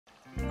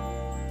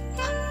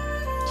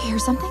You hear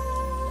something?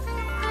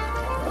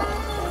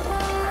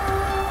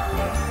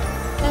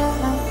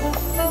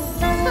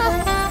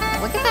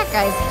 Look at that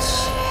guy's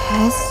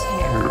chest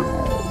hair.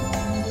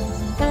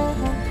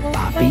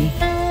 Poppy?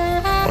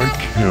 I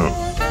can't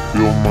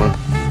feel my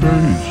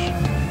face.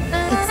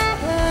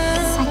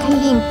 It's like I'm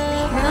being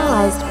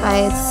paralyzed by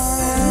its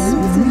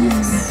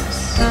smoothness.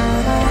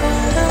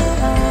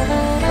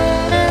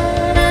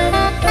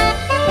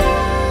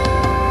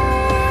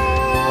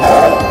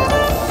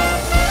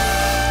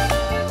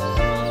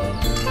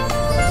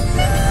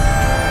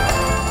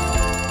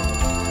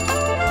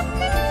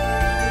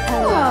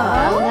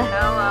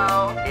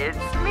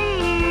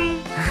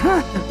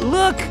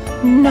 Look,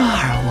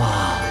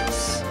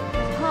 narwhals.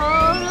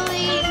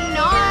 Totally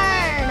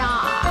Narna.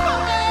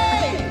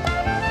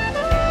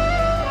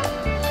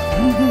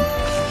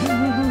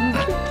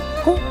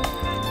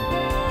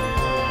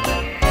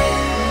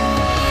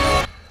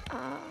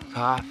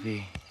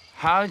 Poppy,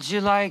 how'd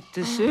you like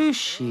the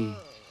sushi?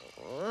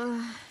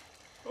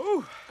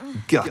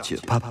 Gotcha,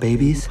 pop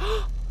babies.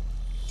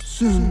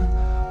 Soon,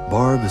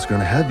 Barb is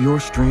gonna have your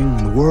string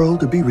and the world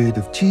to be rid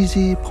of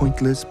cheesy,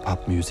 pointless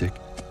pop music.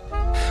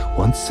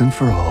 Once and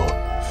for all.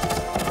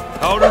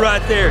 Hold it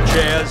right there,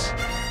 Chaz.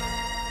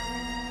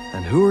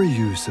 And who are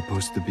you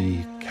supposed to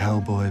be,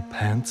 cowboy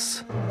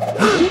pants?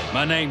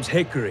 My name's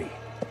Hickory,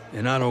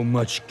 and I don't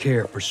much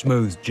care for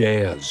smooth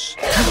jazz.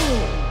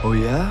 Oh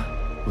yeah?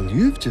 Well,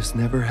 you've just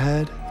never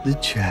had the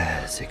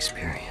Chaz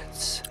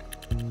experience.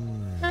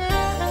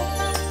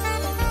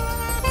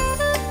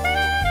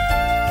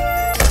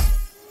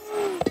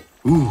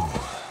 Ooh,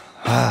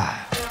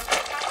 ah.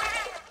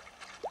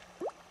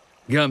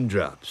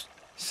 Gumdrops,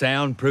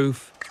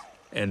 soundproof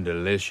and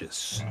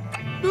delicious.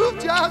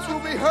 Smooth jazz will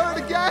be heard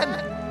again.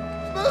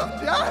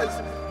 Smooth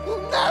jazz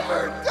will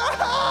never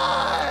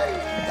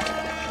die.